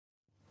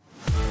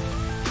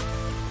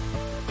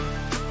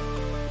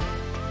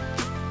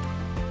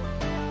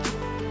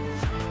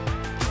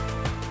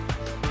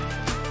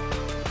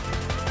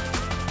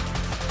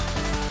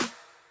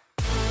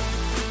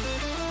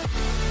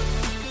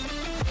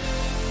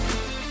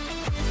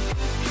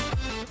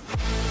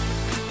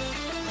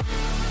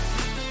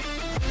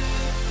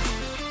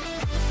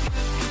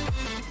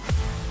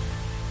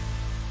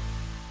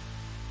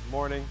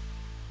morning.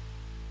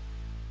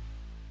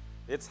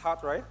 It's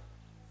hot, right?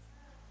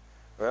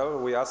 Well,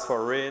 we asked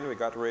for rain, we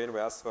got rain. We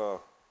asked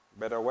for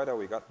better weather,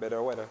 we got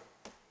better weather.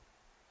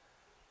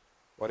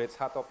 But it's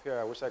hot up here.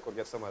 I wish I could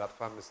get some of that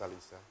from Miss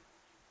Alisa.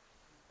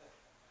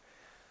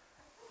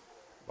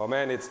 But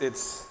man, it's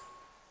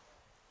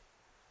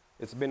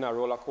been a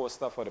roller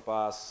coaster for the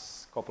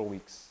past couple of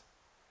weeks.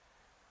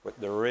 With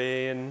the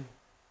rain,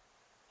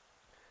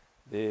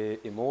 the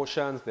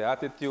emotions, the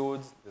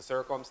attitudes, the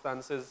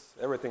circumstances,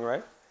 everything,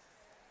 right?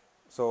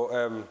 So,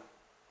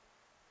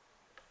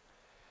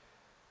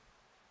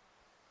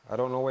 I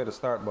don't know where to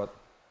start, but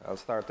I'll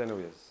start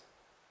anyways.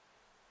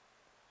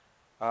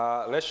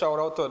 Let's shout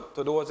out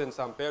to those in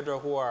San Pedro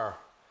who are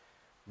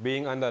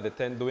being under the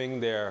tent, doing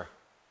their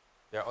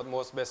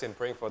utmost best in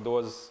praying for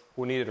those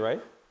who need it,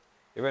 right?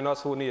 Even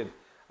us who need it.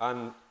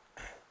 And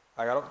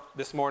I got up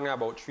this morning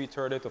about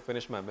 3:30 to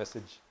finish my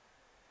message.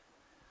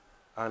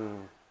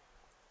 And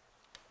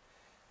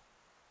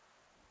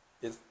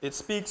it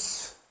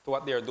speaks to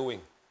what they are doing.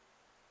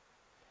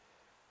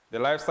 The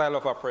lifestyle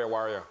of a prayer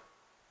warrior.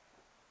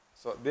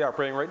 So they are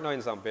praying right now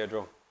in San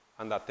Pedro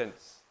under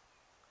tents.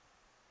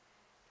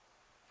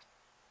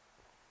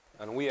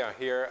 And we are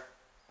here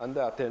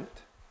under a tent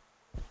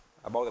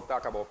about to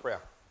talk about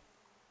prayer.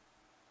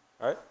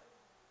 All right?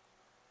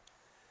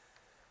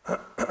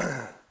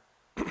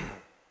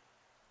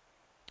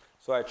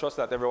 So I trust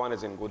that everyone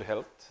is in good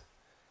health.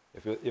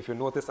 If you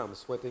notice I'm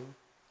sweating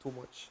too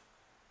much.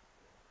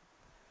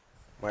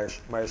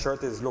 My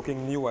shirt is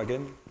looking new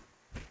again.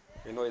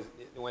 You know,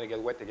 when it gets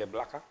wet, it gets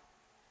blacker.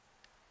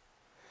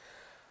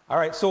 All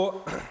right,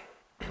 so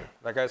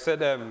like I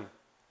said,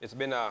 it's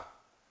been a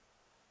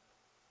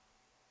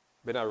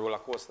roller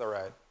coaster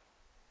ride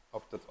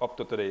up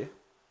to today.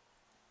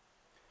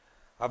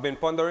 I've been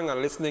pondering and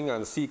listening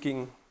and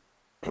seeking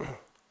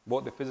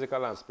both the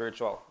physical and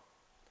spiritual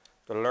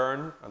to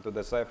learn and to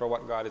decipher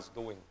what God is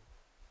doing.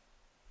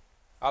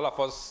 All of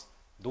us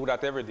do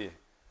that every day.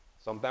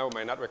 Sometimes we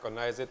might not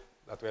recognize it,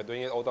 that we're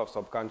doing it out of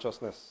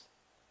subconsciousness,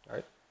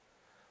 right?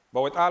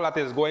 But with all that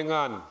is going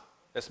on,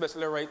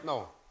 especially right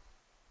now,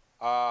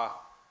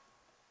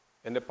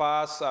 in the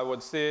past, I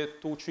would say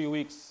 2-3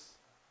 weeks,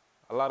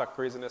 a lot of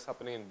craziness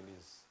happening in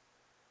Belize.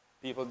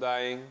 People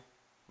dying.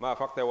 Matter of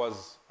fact, there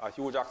was a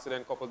huge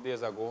accident a couple of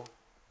days ago.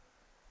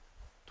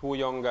 2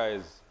 young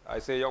guys, I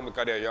say young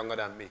because they're younger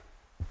than me,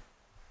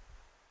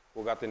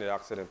 who got in the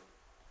accident.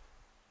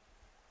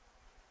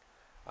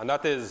 And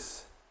that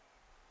is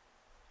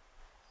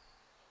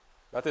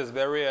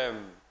very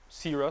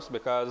serious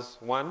because,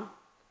 one,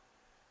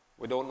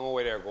 we don't know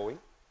where they're going,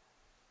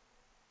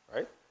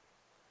 right?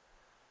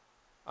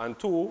 And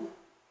 2,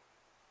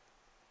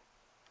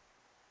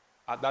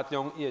 at that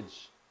young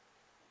age,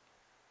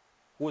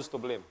 who's to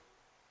blame?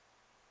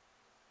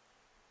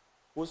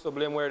 Who's to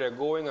blame where they're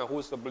going and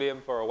who's to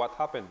blame for what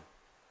happened?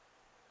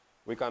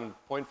 We can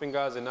point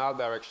fingers in all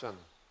directions.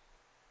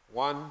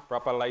 1,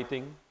 proper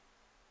lighting.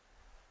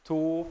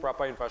 2,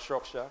 proper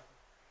infrastructure.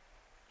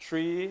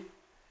 3,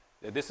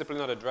 the discipline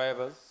of the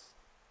drivers.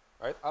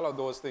 Right? All of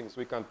those things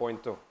we can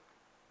point to.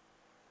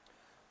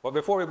 But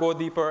before we go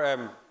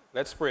deeper,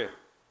 let's pray.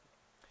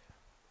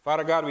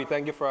 Father God, we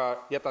thank you for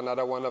yet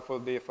another wonderful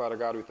day, Father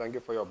God. We thank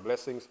you for your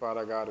blessings,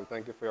 Father God. We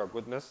thank you for your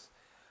goodness.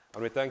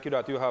 And we thank you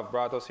that you have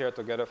brought us here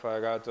together, Father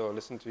God, to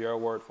listen to your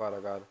word,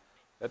 Father God.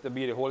 Let it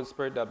be the Holy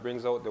Spirit that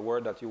brings out the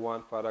word that you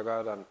want, Father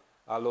God, and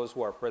all those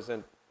who are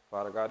present,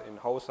 Father God, in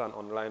house and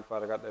online,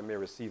 Father God, they may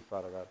receive,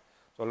 Father God.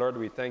 So, Lord,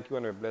 we thank you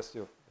and we bless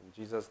you in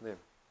Jesus' name.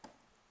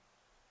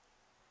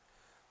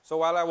 So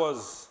while I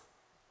was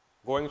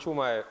going through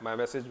my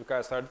message,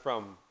 because I started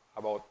from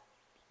about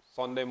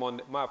Sunday,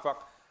 Monday, matter of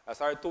fact, I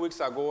started 2 weeks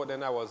ago,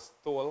 then I was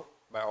told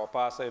by our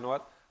pastor, you know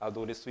what, I'll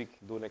do this week,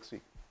 do next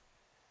week.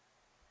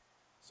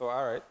 So,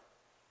 all right.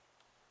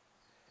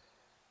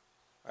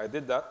 I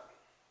did that.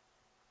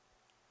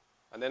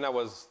 And then I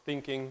was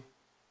thinking,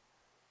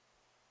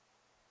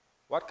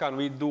 what can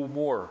we do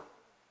more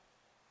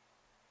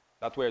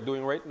that we're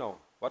doing right now?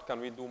 What can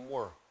we do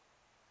more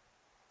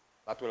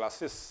that will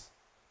assist,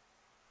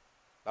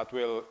 that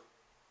will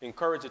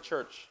encourage the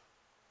church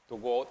to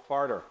go out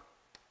farther?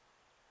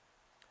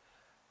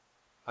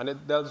 And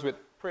it deals with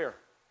prayer.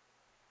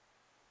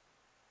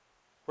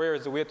 Prayer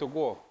is the way to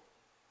go.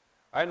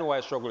 I know I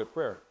struggle with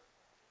prayer.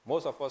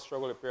 Most of us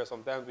struggle with prayer.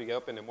 Sometimes we get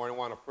up in the morning,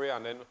 want to pray,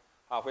 and then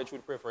halfway through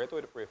the prayer for it,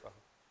 what to pray for.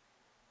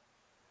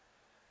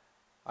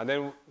 And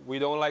then we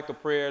don't like to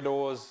pray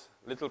those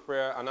little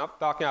prayer. And I'm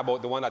talking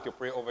about the one that you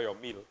pray over your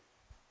meal.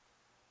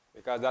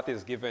 Because that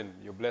is given.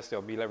 You bless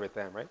your meal every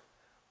time, right?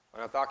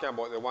 And I'm talking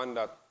about the one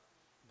that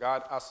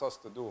God asks us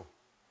to do,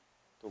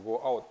 to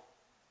go out,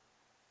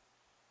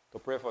 to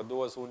pray for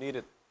those who need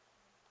it,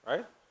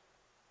 right?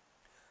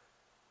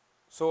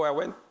 So I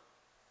went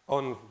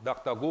on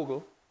Dr.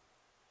 Google,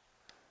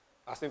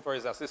 asking for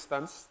his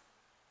assistance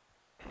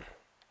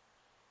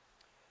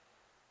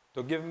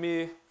to give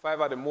me 5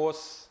 of the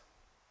most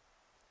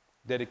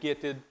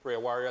dedicated prayer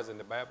warriors in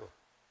the Bible.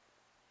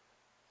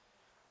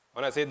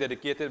 When I say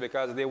dedicated,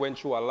 because they went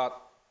through a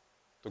lot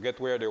to get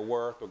where they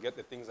were, to get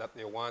the things that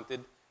they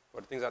wanted,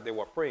 or the things that they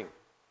were praying.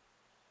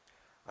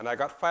 And I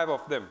got 5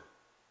 of them.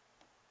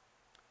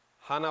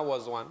 Hannah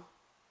was one.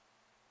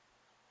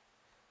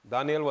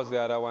 Daniel was the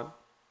other one.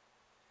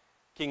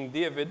 King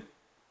David,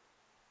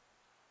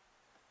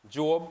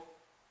 Job,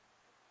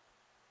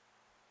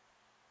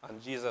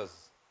 and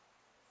Jesus.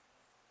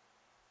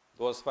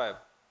 Those 5.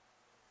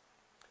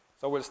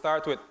 So we'll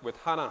start with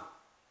Hannah.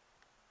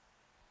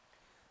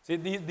 See,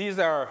 these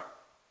are,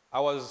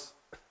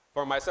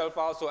 for myself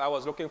also, I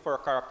was looking for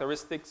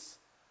characteristics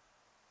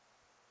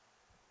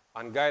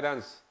and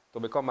guidance to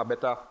become a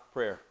better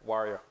prayer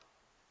warrior.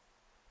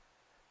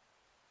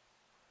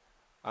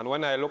 And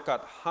when I look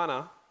at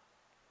Hannah,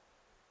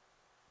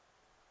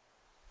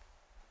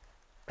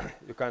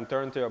 you can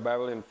turn to your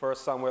Bible in 1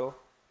 Samuel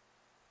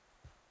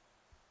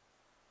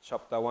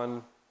chapter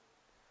 1,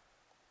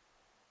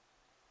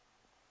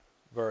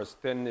 verse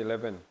 10,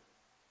 11.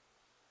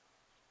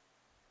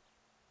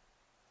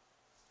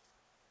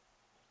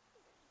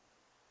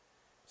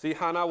 See,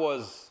 Hannah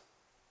was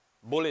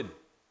bullied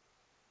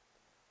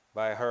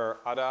by her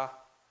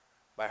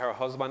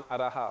husband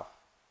other half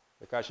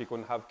because she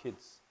couldn't have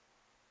kids.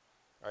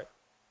 Right?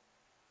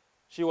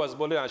 She was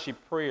bullied and she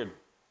prayed.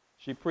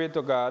 She prayed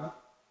to God.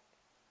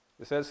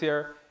 It says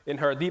here, in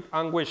her deep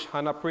anguish,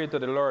 Hannah prayed to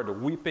the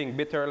Lord, weeping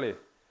bitterly.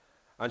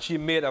 And she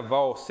made a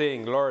vow,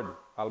 saying, Lord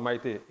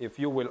Almighty, if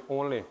you will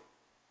only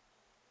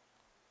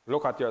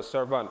look at your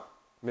servant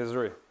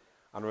misery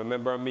and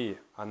remember me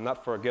and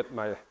not forget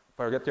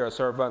your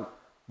servant,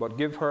 but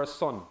give her a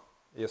son,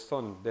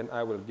 then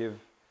I will give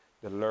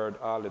the Lord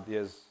all the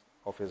days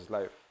of his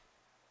life.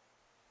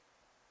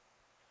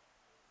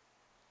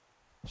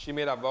 She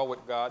made a vow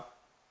with God,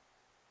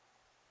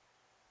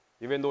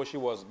 even though she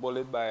was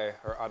bullied by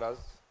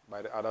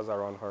the others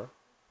around her,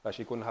 that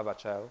she couldn't have a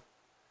child.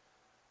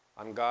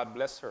 And God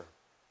blessed her.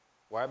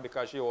 Why?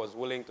 Because she was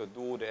willing to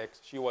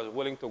she was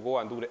willing to go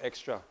and do the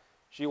extra.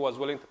 She was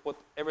willing to put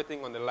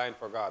everything on the line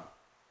for God.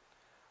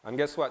 And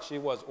guess what? She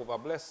was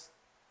overblessed.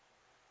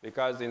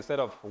 Because instead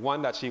of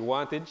 1 that she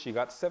wanted, she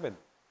got 7.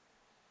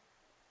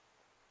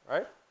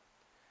 Right?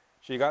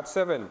 She got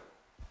 7.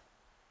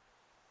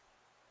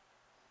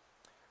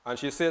 And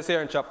she says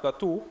here in chapter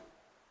 2,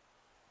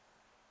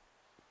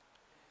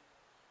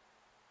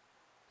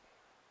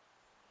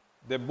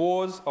 the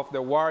bows of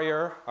the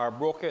warrior are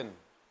broken,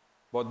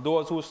 but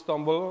those who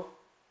stumble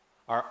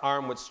are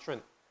armed with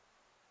strength.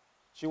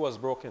 She was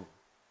broken,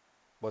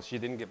 but she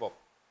didn't give up.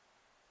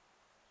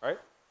 Right?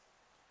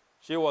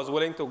 She was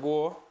willing to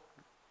go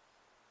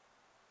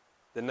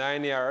the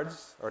 9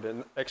 yards or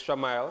the extra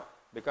mile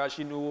because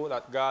she knew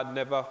that God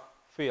never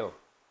failed.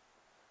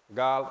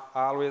 God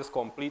always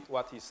complete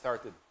what he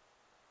started.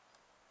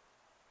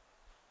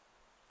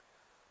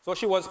 So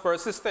she was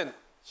persistent.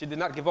 She did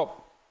not give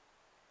up.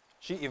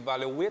 She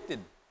evaluated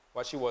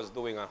what she was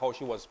doing and how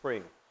she was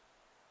praying.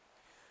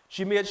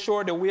 She made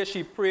sure the way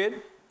she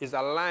prayed is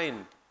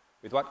aligned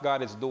with what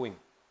God is doing.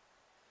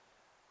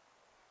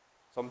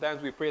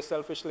 Sometimes we pray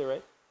selfishly,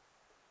 right?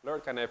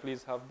 Lord, can I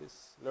please have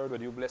this? Lord,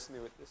 would you bless me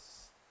with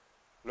this?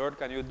 Lord,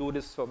 can you do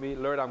this for me?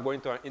 Lord, I'm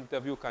going to an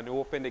interview. Can you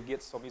open the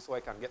gates for me so I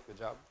can get the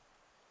job?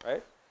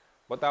 Right?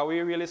 But are we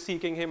really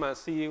seeking him and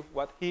see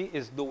what he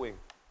is doing?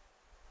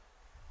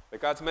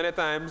 Because many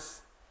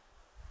times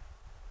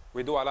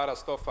we do a lot of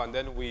stuff and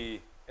then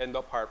we end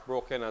up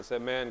heartbroken and say,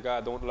 man,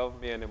 God don't love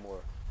me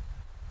anymore.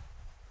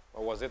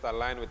 Or was it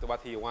aligned with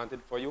what he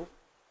wanted for you?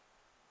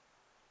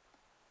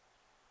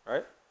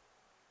 Right?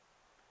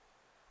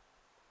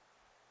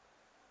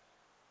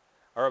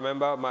 I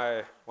remember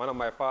one of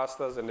my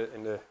pastors in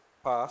the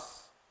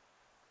past,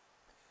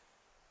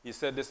 he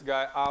said this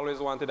guy always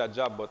wanted a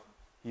job, but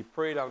he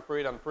prayed and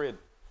prayed and prayed.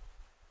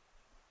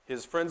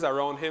 His friends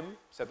around him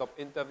set up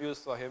interviews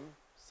for him,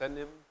 sent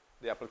him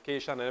the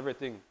application and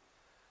everything.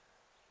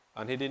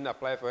 And he didn't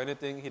apply for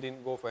anything. He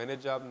didn't go for any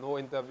job, no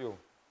interview.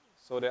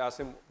 So they asked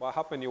him, what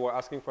happened? You were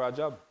asking for a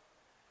job.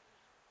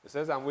 He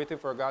says, I'm waiting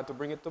for God to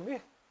bring it to me.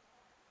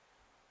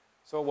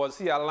 So was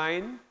he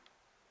aligned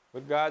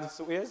with God's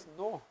ways?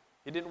 No.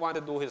 He didn't want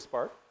to do his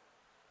part.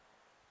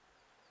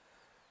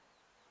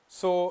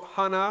 So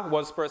Hannah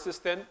was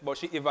persistent, but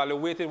she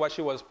evaluated what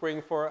she was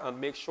praying for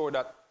and make sure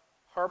that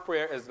her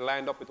prayer is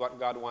lined up with what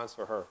God wants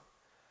for her.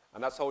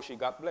 And that's how she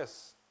got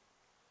blessed.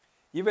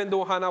 Even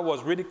though Hannah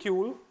was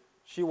ridiculed,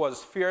 she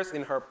was fierce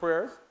in her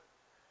prayers,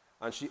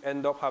 and she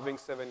ended up having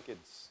 7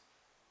 kids.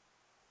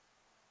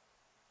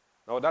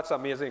 Now that's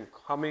amazing,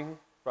 coming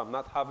from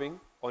not having,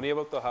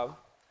 unable to have,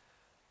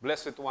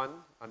 blessed with 1,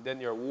 and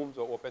then your wombs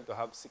were open to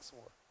have 6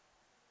 more.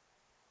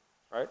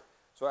 Right?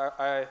 So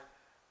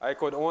I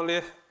could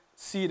only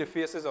see the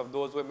faces of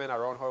those women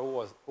around her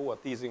who were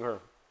teasing her.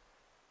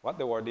 What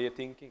were they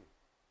thinking?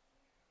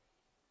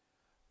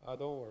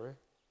 Don't worry,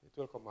 it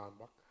will come on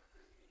back.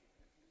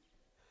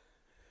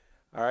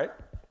 All right?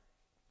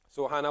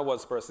 So Hannah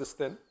was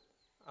persistent,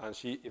 and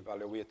she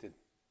evaluated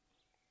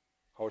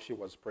how she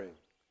was praying.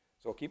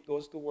 So keep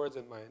those 2 words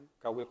in mind,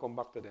 because we'll come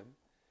back to them.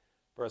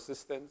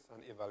 Persistence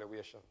and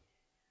evaluation.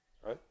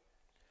 Right?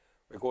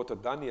 We go to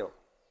Daniel.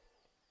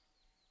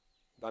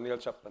 Daniel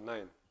chapter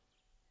 9.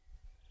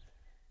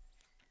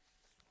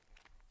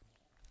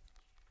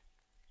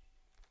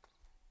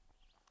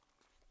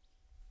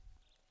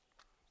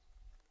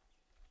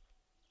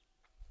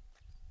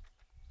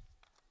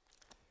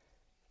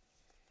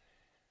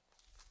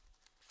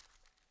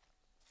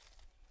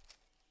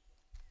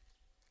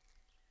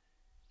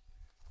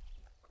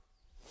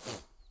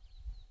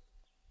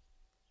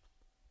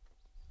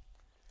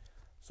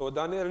 So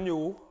Daniel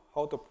knew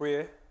how to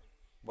pray,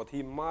 but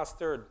he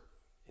mastered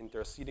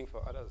interceding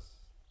for others.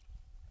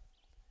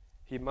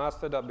 He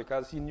mastered that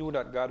because he knew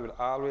that God will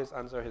always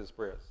answer his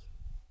prayers.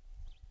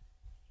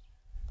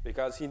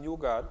 Because he knew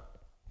God,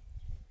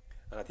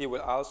 and that he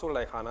will also,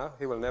 like Hannah,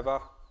 he will never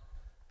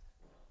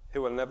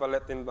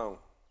let him down.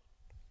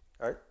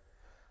 Right?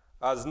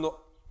 As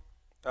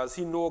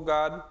he know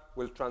God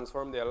will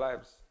transform their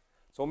lives.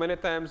 So many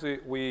times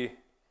we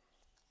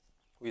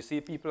see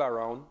people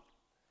around,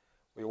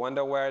 we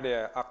wonder why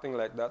they're acting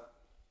like that.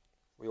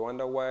 We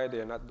wonder why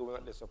they're not doing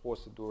what they're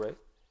supposed to do, right?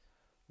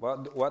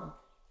 But what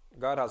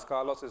God has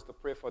called us is to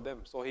pray for them.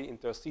 So he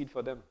intercede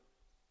for them.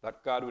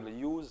 That God will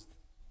use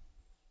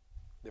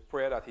the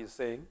prayer that he's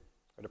saying,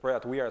 or the prayer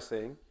that we are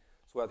saying,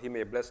 so that he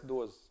may bless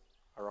those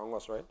around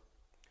us, right?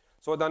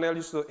 So Daniel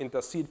used to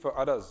intercede for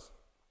others,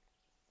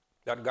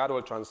 that God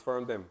will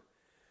transform them.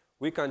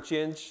 We can't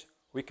change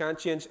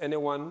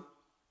anyone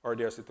or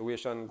their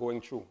situation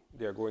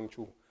they're going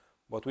through.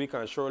 But we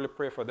can surely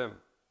pray for them,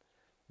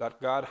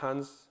 that God's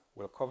hands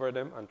will cover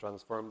them and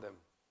transform them.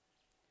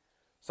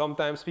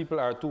 Sometimes people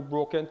are too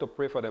broken to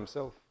pray for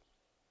themselves.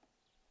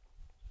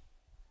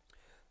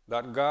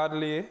 That God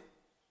lay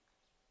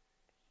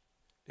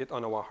it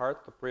on our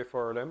heart to pray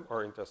for them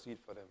or intercede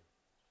for them.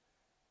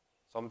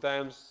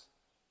 Sometimes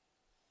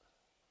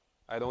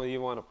I don't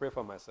even want to pray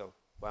for myself,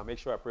 but I make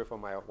sure I pray for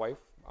my wife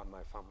and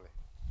my family.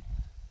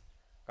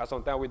 Because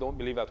sometimes we don't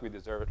believe that we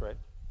deserve it, right?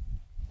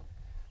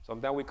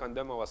 Sometimes we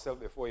condemn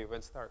ourselves before we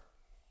even start.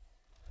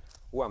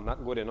 Oh, I'm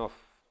not good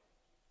enough.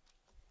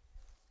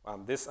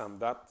 I'm this, I'm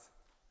that.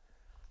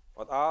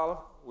 But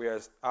all we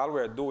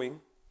are doing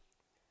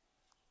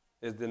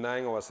is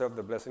denying ourselves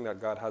the blessing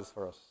that God has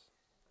for us.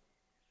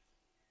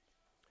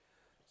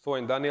 So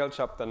in Daniel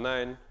chapter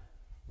 9,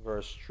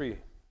 verse 3,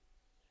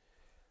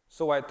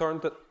 So I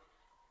turned to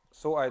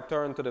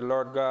the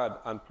Lord God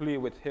and plead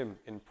with him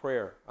in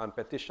prayer and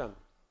petition,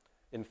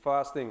 in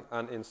fasting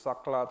and in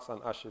sackcloth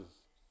and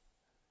ashes.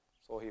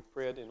 So he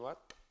prayed in what?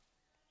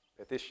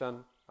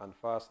 Petition and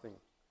fasting.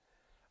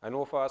 I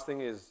know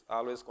fasting is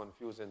always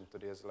confusing in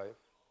today's life.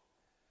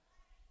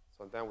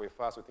 Sometimes we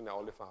fast, we think that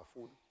only for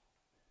food,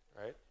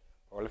 right?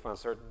 Or only for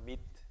certain meat,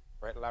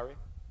 right, Larry?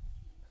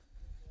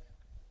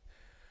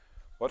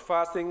 But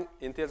fasting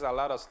entails a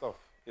lot of stuff.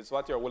 It's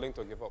what you're willing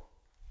to give up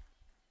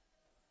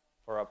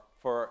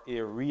for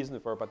a reason,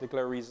 for a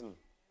particular reason.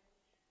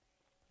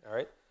 All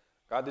right?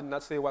 God did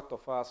not say what to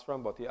fast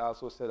from, but he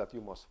also said that you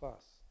must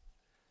fast.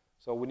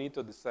 So we need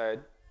to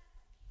decide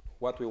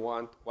what we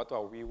want, what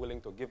are we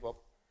willing to give up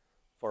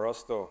for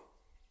us to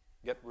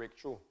get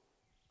breakthrough.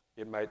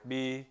 It might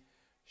be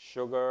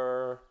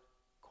sugar,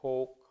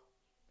 coke,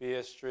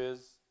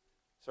 pastries,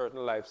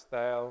 certain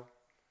lifestyle,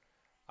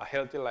 a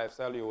healthy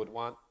lifestyle you would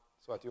want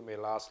so that you may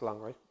last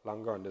longer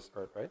on this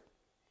earth, right?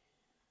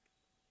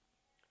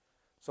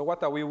 So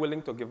what are we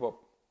willing to give up?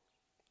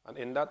 And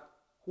in that,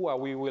 who are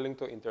we willing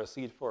to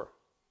intercede for?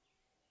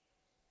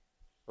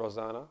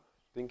 Rosanna,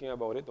 thinking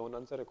about it, don't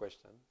answer the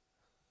question.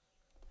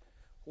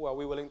 Who are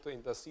we willing to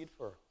intercede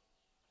for?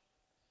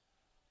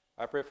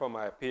 I pray for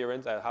my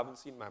parents. I haven't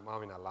seen my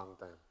mom in a long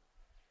time,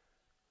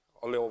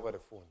 only over the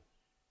phone.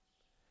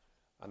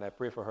 And I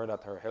pray for her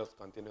that her health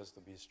continues to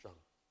be strong.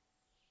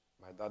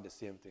 My dad, the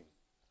same thing.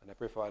 And I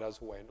pray for others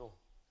who I know,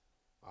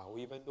 or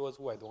even those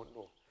who I don't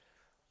know.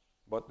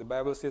 But the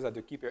Bible says that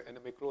you keep your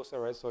enemy closer,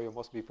 right? So you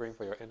must be praying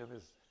for your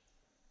enemies.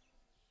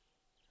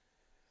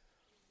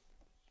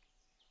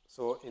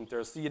 So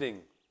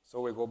interceding. So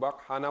we go back.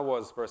 Hannah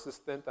was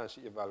persistent and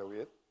she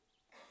evaluated.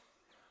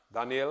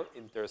 Daniel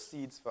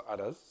intercedes for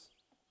others.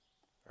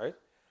 Right?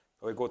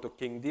 So we go to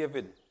King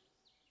David.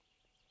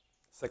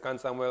 2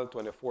 Samuel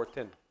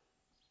 24:10.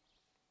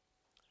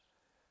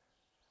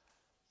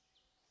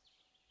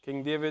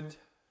 King David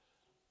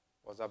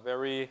was a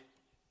very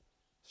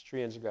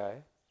strange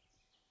guy.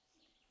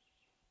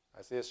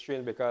 I say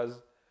strange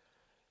because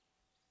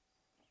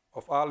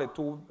of all the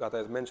two that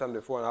I mentioned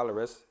before and all the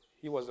rest,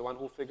 he was the one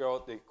who figured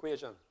out the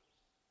equation.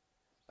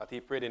 That he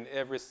prayed in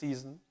every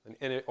season, in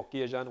any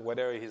occasion,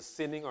 whether he's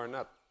sinning or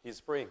not, he's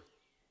praying.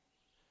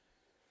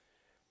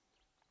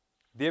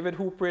 David,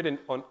 who prayed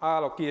on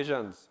all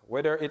occasions,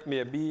 whether it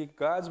may be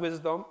God's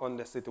wisdom on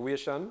the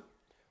situation,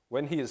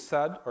 when he is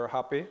sad or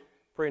happy,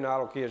 pray in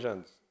all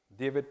occasions.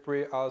 David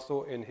prayed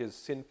also in his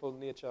sinful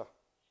nature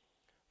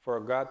for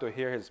God to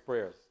hear his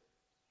prayers.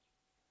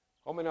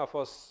 How many of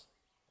us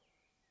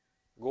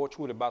go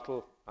through the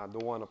battle and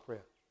don't want to pray?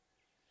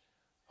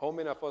 How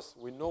many of us,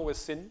 we know we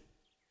sin,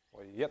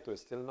 but yet we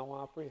still don't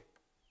want to pray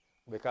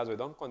because we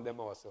don't condemn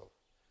ourselves?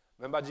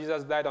 Remember,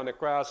 Jesus died on the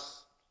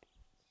cross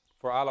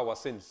for all our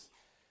sins.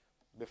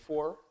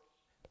 Before,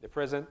 the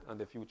present and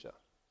the future.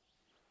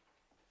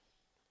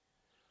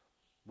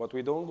 But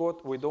we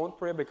don't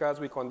pray because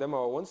we condemn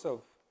our own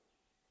self.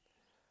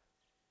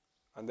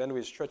 And then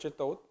we stretch it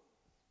out.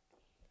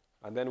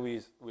 And then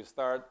we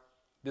start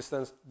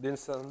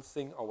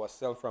distancing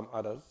ourselves from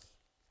others.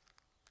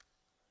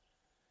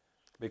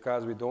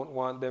 Because we don't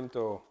want them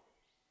to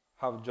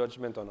have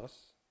judgment on us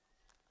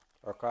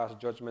or cast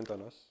judgment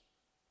on us.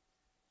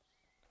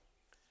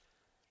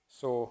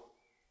 So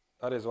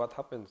that is what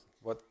happens.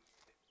 But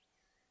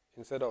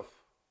instead of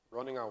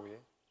running away,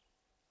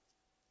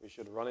 we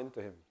should run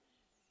into him.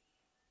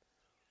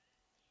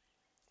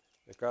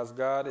 Because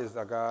God is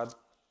a God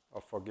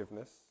of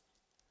forgiveness.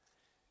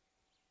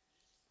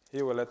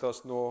 He will let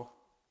us know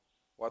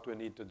what we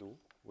need to do.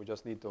 We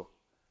just need to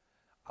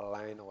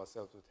align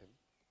ourselves with him.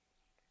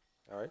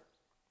 All right?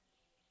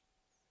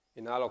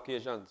 In all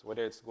occasions,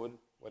 whether it's good,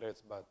 whether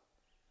it's bad,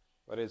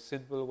 whether it's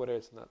simple, whether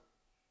it's not,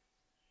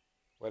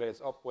 whether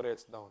it's up, whether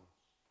it's down.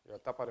 You're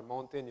at the top of the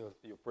mountain,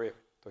 you pray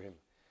to him.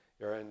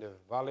 You're in the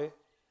valley,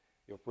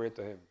 you pray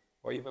to him.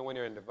 Or even when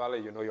you're in the valley,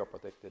 you know you're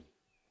protected.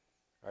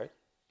 Right?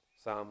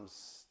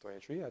 Psalms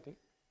 23, I think.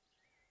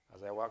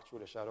 As I walk through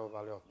the shadow of the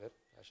valley of death,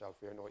 I shall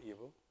fear no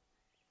evil.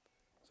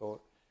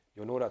 So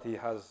you know that he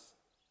has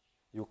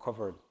you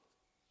covered.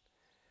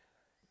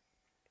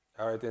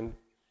 All right, in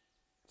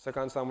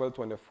 2 Samuel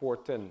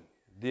 24:10,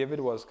 David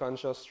was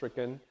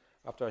conscience-stricken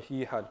after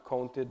he had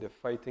counted the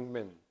fighting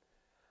men.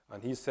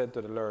 And he said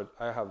to the Lord,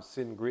 I have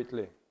sinned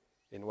greatly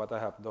in what I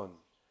have done.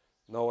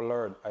 Now,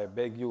 Lord, I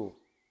beg you,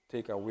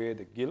 take away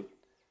the guilt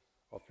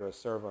of your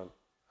servant.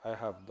 I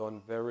have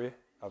done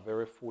a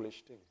very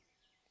foolish thing.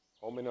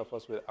 How many of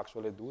us will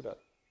actually do that?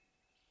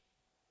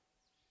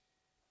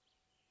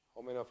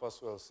 How many of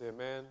us will say,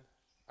 man,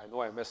 I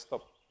know I messed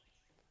up.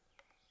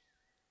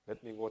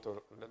 Let me go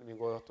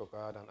to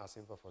God and ask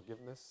him for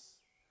forgiveness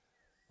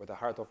with a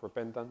heart of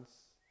repentance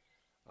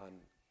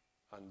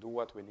and do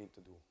what we need to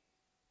do.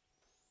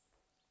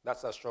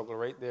 That's a struggle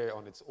right there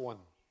on its own.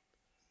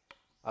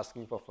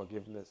 Asking for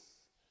forgiveness,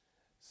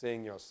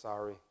 saying you're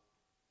sorry,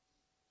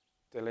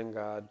 telling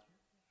God,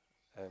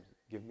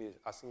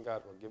 asking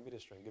God, well, give me the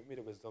strength, give me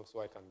the wisdom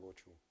so I can go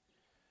through.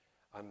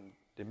 And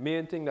the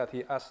main thing that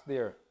he asked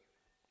there,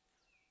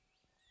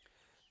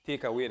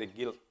 take away the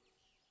guilt.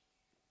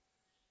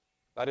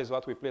 That is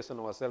what we place on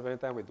ourselves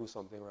anytime we do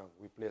something wrong.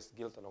 We place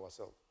guilt on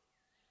ourselves.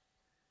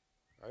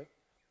 Right?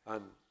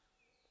 And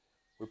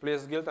we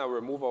place guilt and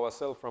remove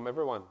ourselves from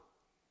everyone.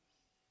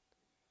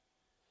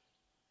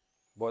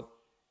 But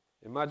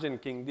imagine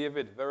King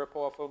David, very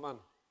powerful man,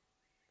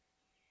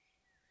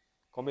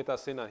 commit a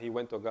sin and he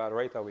went to God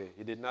right away.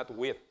 He did not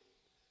wait.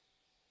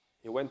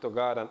 He went to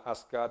God and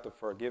asked God to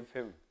forgive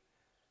him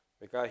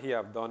because he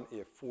had done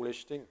a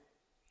foolish thing.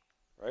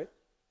 Right?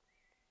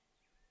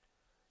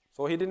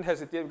 So he didn't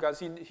hesitate because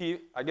he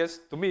I guess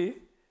to me,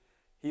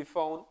 he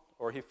found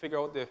or he figured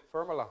out the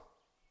formula.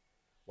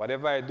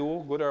 Whatever I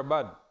do, good or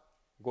bad,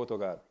 go to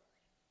God.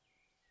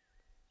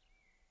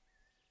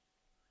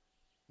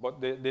 But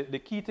the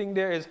key thing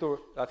there is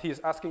that he's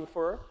asking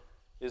for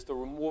is to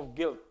remove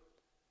guilt.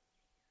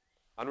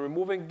 And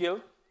removing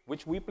guilt,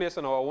 which we place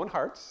on our own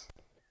hearts,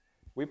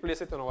 we place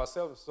it on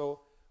ourselves.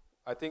 So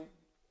I think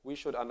we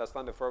should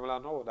understand the formula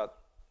now that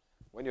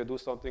when you do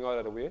something out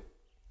of the way,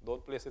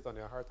 don't place it on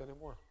your heart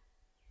anymore.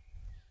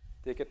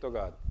 Take it to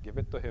God. Give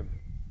it to him.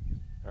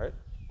 All right?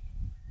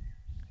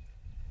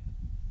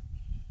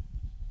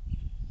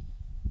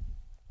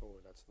 Oh,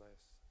 that's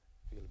nice.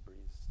 Feel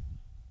breeze.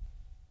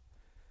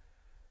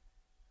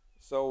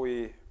 So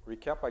we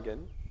recap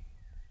again.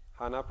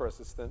 Hannah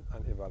persistent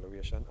and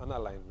evaluation and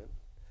alignment.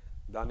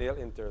 Daniel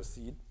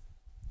intercede.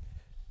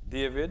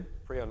 David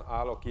pray on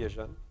all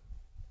occasion.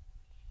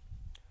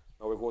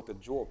 Now we go to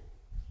Job.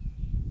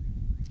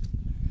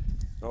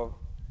 Now,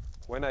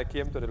 when I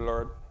came to the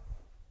Lord,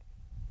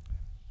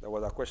 there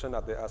was a question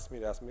that they asked me.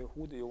 They asked me,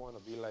 who do you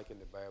want to be like in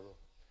the Bible?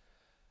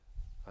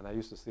 And I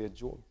used to say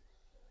Job.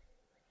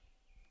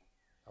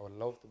 I would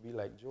love to be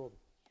like Job.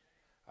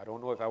 I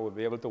don't know if I would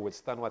be able to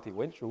withstand what he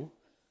went through,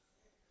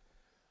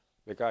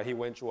 because he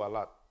went through a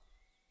lot.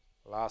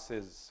 Lost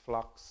his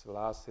flocks,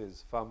 lost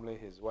his family,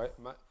 his wife.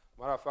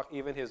 Matter of fact,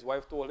 even his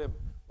wife told him,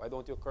 why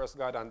don't you curse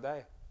God and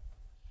die?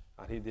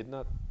 And he did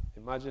not.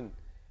 Imagine,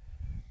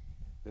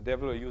 the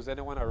devil will use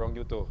anyone around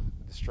you to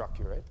distract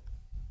you, right?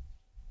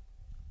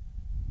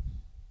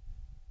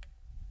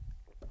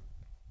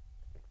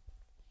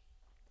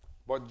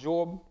 But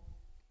Job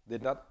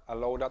did not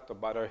allow that to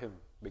bother him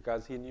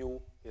because he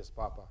knew his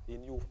papa. He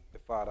knew the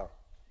Father.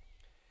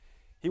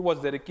 He was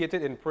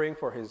dedicated in praying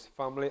for his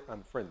family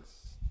and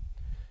friends.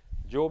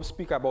 Job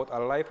speaks about a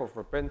life of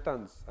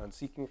repentance and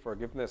seeking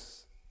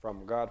forgiveness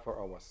from God for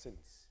our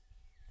sins.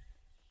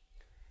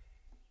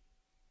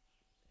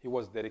 He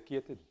was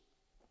dedicated,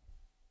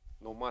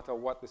 no matter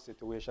what the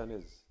situation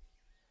is.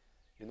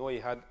 You know, he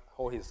had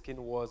how his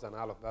skin was and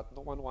all of that.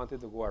 No one wanted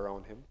to go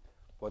around him,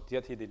 but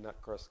yet he did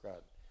not curse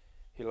God.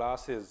 He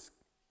lost his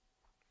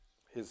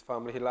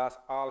family. He lost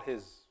all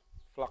his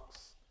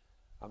flocks.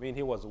 I mean,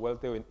 he was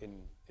wealthy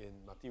in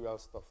material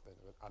stuff then,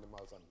 with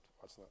animals and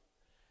what's not.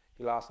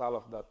 He lost all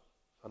of that.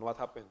 And what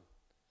happened?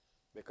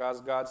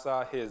 Because God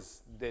saw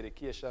his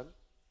dedication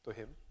to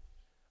him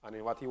and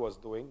in what he was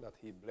doing, that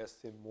he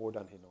blessed him more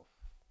than enough.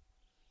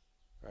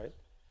 Right?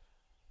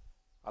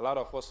 A lot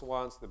of us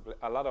want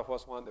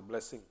the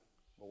blessing,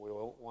 but we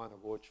don't want to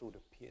go through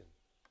the pain.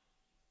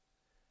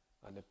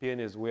 And the pain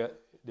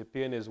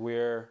is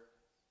where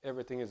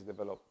everything is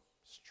developed,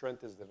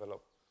 strength is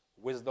developed,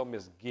 wisdom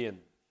is gained.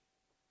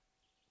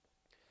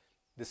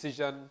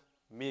 Decision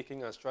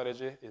making and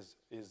strategy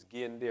is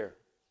gained there,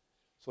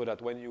 so that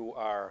when you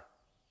are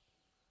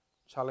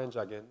challenged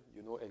again,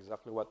 you know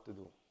exactly what to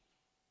do.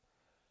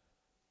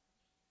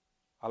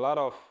 A lot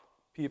of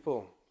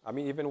people,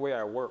 even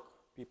where I work,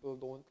 people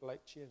don't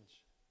like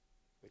change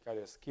because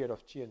they're scared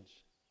of change.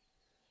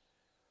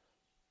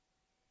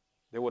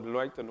 They would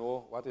like to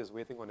know what is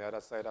waiting on the other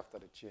side after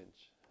the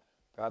change.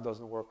 God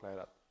doesn't work like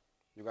that.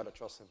 You got to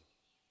trust him.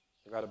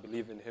 You got to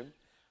believe in him,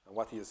 and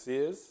what he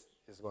says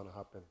is going to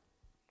happen.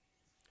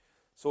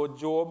 So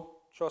Job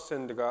trusted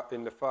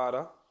in the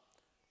Father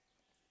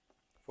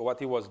for what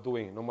he was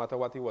doing, no matter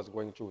what he was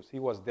going through. He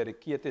was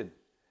dedicated.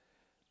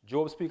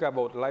 Job speaks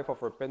about life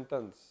of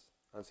repentance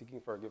and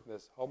seeking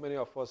forgiveness. How many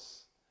of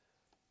us,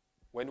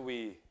 when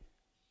we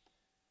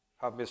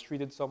have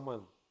mistreated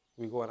someone,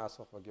 we go and ask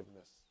for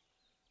forgiveness?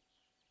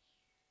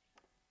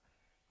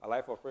 A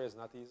life of prayer is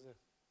not easy.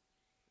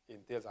 It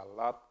entails a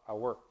lot of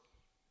work.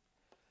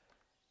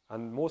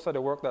 And most of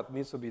the work that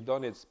needs to be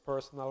done is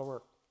personal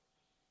work.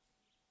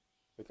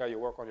 Because you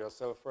work on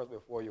yourself first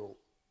before you're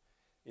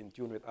in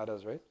tune with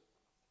others, right?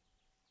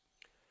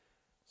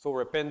 So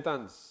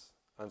repentance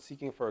and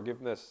seeking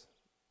forgiveness,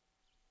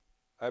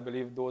 I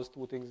believe those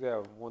two things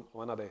there,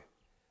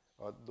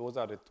 those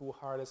are the two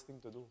hardest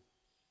things to do.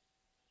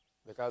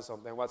 Because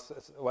sometimes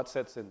what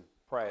sets in?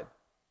 Pride,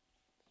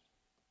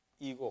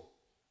 ego.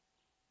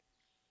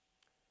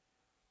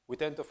 We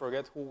tend to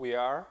forget who we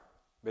are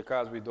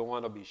because we don't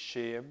want to be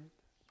shamed.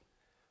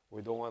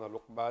 We don't want to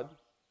look bad.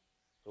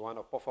 We want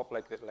to puff up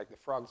like the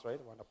frogs, right?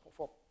 We want to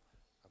puff up.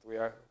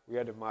 That we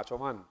are the macho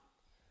man.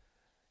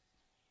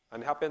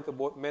 And it happened to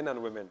both men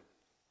and women.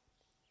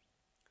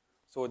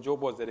 So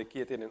Job was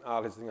dedicated in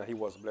all his things and he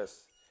was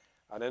blessed.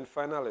 And then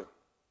finally,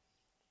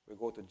 we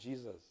go to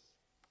Jesus.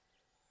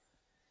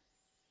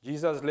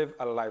 Jesus lived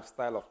a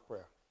lifestyle of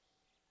prayer.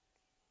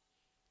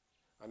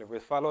 And if we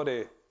follow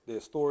the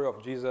story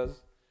of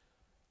Jesus,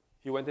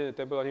 he went in the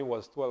temple when he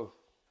was 12.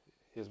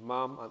 His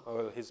mom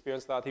and his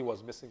parents thought he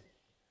was missing,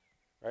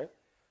 right?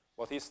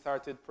 But he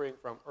started praying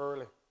from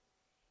early.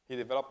 He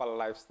developed a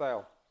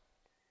lifestyle.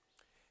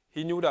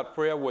 He knew that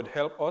prayer would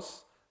help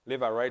us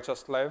live a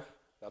righteous life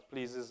that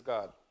pleases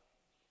God.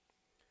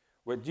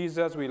 With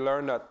Jesus, we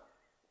learn that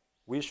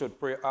we should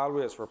pray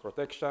always for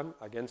protection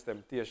against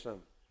temptation,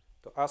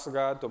 to ask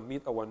God to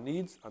meet our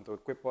needs and to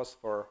equip us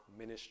for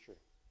ministry.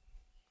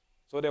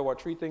 So there were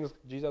three things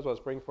Jesus was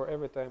praying for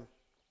every time: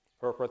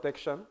 for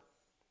protection,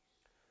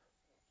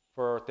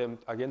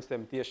 against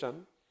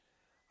temptation,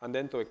 and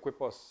then to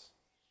equip us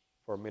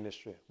for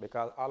ministry,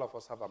 because all of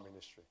us have a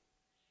ministry.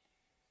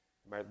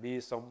 It might be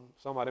some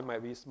of them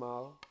might be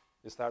small.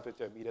 You start with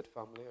your immediate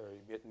family or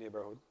immediate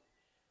neighborhood,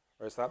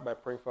 or you start by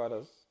praying for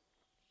others.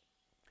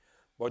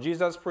 But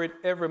Jesus prayed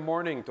every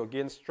morning to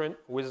gain strength,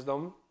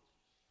 wisdom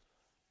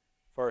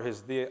for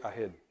his day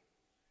ahead.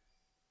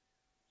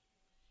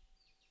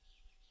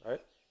 Right?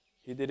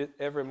 He did it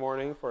every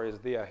morning for his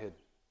day ahead.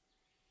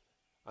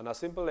 And a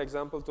simple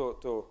example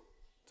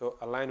to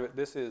align with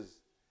this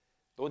is,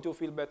 don't you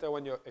feel better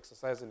when you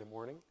exercise in the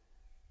morning?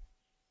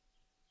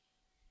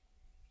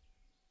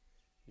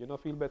 You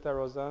don't feel better,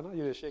 Rosanna?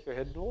 You just shake your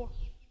head, no?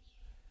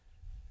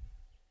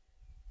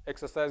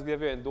 Exercise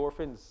gives you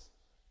endorphins.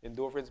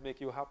 Endorphins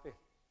make you happy.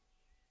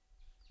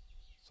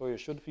 So you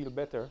should feel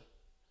better.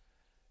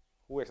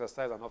 Who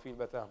exercise and not feel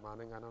better?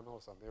 Man, I don't know,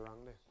 something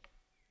wrong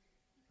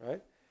there.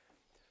 Right?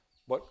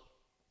 But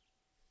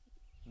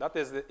that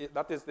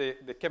is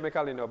the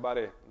chemical in your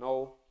body.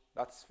 No,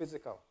 that's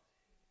physical.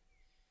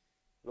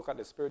 Look at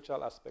the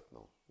spiritual aspect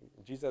now.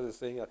 Jesus is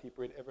saying that he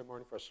prayed every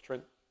morning for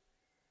strength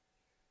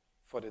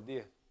for the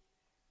day.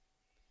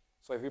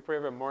 So if he pray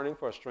every morning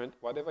for strength,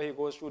 whatever he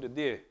goes through the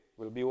day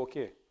will be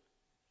okay.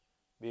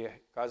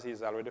 Because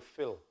he's already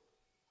filled.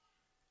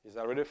 He's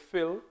already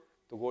filled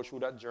to go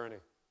through that journey.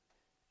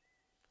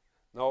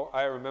 Now,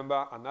 I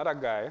remember another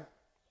guy,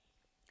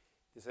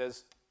 he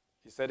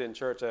said in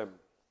church, I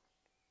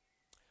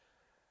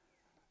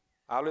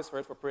always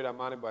pray for prayer in the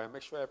morning, but I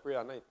make sure I pray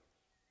at night.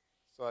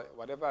 So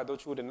whatever I do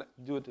through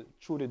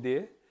the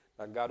day,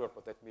 that God will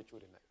protect me through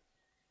the night.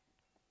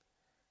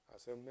 I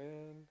said,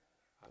 man,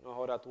 I know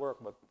how that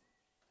works, but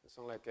it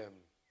sounds like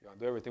you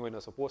do everything when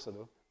you're supposed to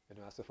do. You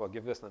don't ask for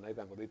forgiveness the night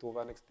and go do it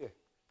over next day.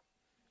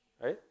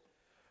 Right?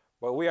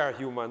 But we are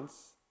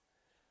humans.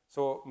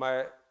 So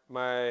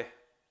my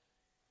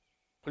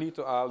plea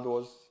to all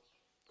those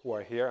who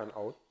are here and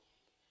out,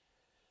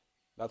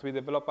 that we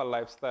develop a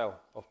lifestyle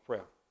of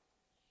prayer.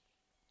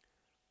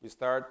 We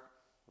start,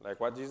 like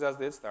what Jesus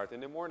did, start in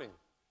the morning.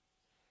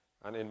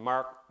 And in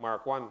Mark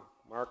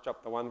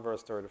chapter 1,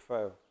 verse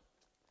 35.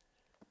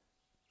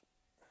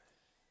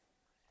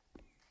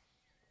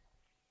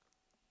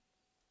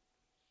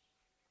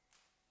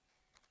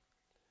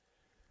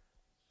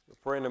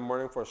 pray in the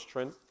morning for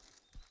strength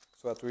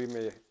so that we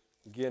may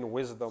gain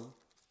wisdom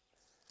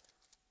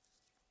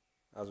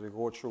as we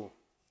go through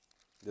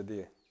the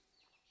day.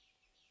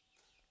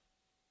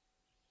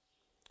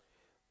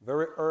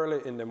 Very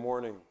early in the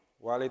morning,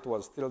 while it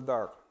was still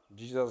dark,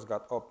 Jesus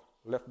got up,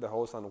 left the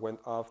house, and went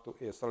off to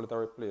a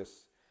solitary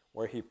place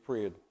where he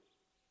prayed.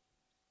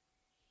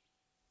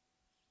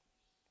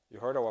 You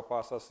heard our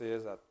pastor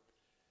says that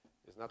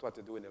it's not what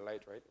you do in the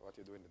light, right? What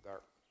you do in the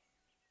dark.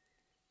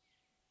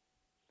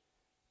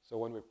 So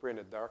when we pray in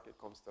the dark, it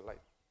comes to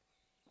light.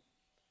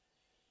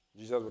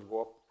 Jesus would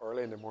go up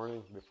early in the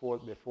morning before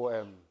the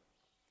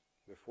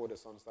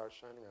sun starts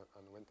shining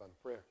and went on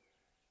prayer,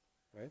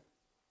 right?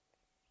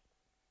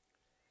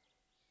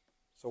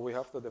 So we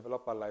have to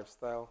develop a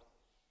lifestyle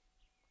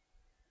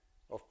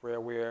of prayer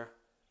where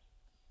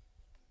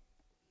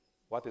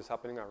what is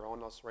happening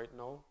around us right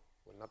now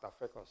will not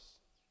affect us,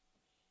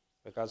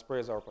 because prayer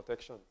is our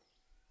protection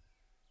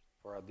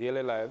for our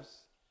daily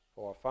lives,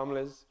 for our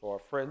families, for our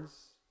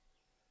friends.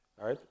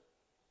 All right?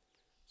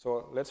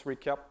 So let's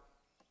recap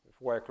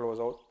before I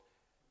close out.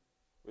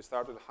 We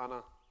start with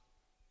Hannah,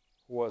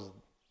 who was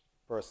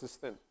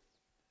persistent.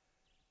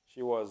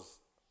 She was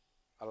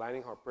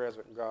aligning her prayers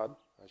with God,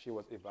 and she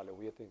was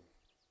evaluating.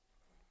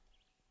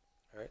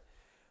 All right?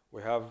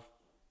 We have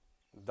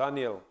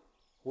Daniel,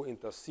 who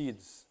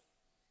intercedes.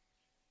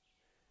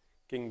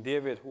 King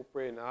David, who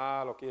prayed in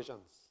all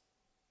occasions.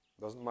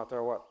 Doesn't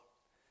matter what.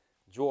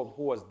 Job,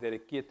 who was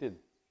dedicated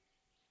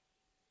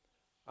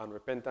and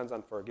repentance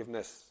and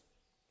forgiveness.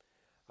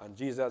 And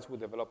Jesus, who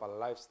developed a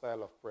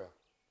lifestyle of prayer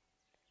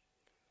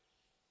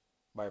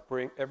by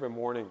praying every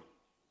morning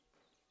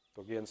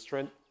to gain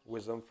strength,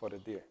 wisdom for the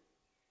day.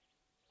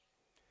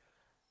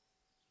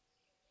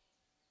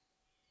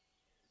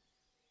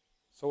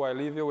 So I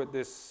leave you with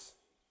this,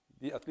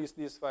 at least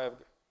these five,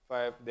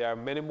 there are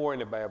many more in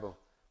the Bible,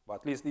 but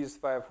at least these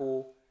five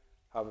who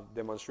have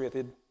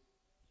demonstrated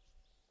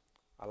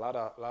a lot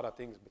of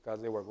things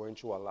because they were going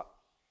through a lot.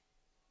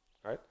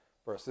 Right?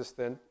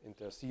 Persistent,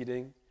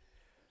 interceding,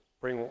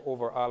 praying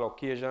over all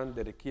occasion,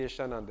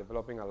 dedication, and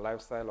developing a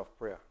lifestyle of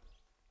prayer.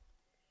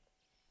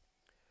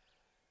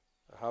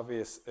 I have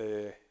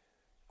a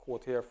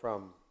quote here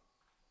from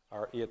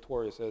R.A.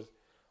 Torrey. It says,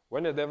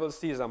 when the devil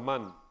sees a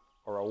man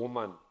or a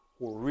woman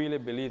who really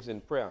believes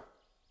in prayer,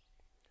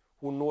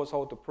 who knows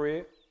how to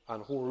pray,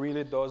 and who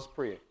really does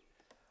pray,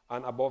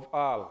 and above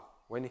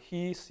all, when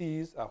he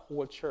sees a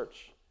whole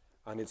church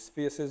and its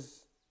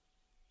face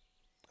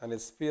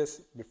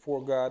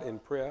before God in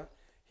prayer,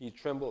 he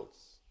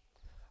trembles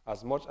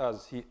as much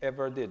as he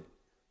ever did,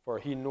 for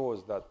he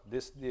knows that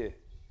this day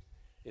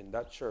in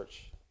that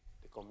church,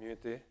 the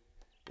community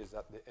is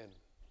at the end.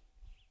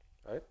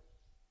 Right?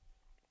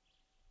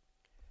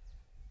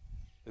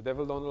 The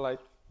devil don't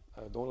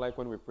like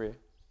when we pray.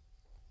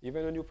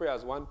 Even when you pray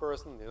as one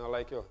person, you know,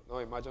 like you. No,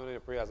 imagine when you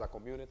pray as a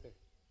community,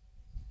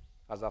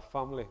 as a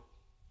family.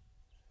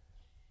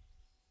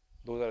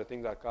 Those are the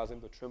things that cause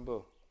him to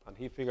tremble. And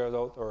he figures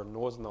out or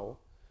knows now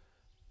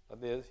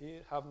that he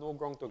have no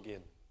ground to gain.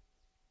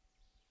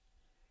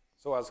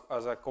 So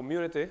as a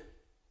community,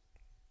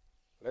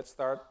 let's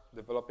start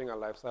developing a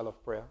lifestyle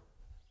of prayer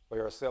for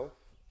yourself,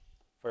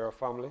 for your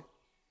family,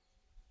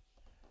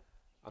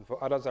 and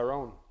for others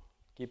around.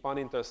 Keep on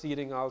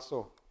interceding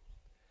also.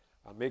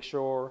 And make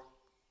sure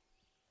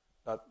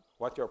that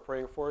what you're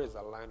praying for is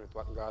aligned with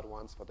what God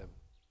wants for them.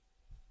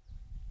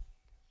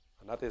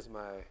 And that is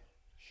my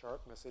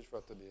short message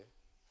for today.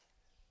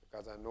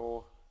 Because I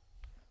know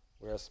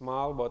we're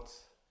small, but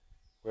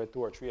where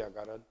two or three are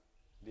gathered,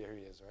 there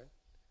he is, right?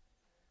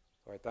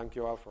 So I thank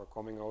you all for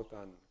coming out,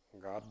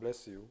 and God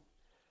bless you.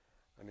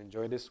 And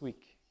enjoy this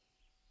week,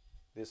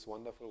 this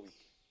wonderful week.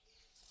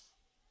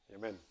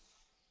 Amen.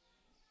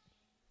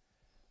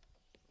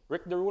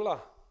 Rick the Ruler,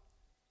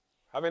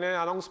 have any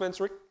announcements,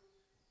 Rick?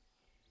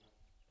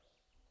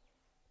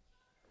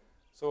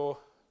 So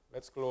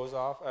let's close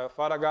off.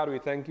 Father God, we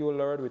thank you,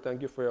 Lord. We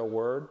thank you for your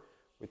word.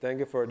 We thank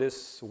you for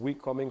this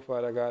week coming,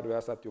 Father God. We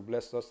ask that you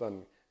bless us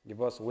and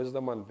give us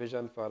wisdom and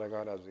vision, Father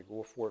God, as we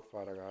go forth,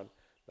 Father God.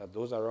 That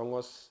those around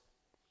us,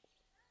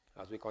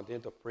 as we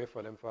continue to pray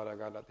for them, Father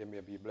God, that they may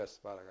be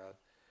blessed, Father God.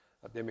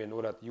 That they may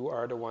know that you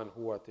are the one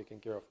who are taking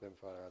care of them,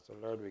 Father God. So,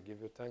 Lord, we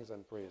give you thanks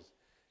and praise.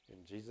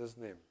 In Jesus'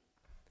 name,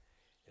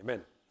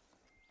 amen.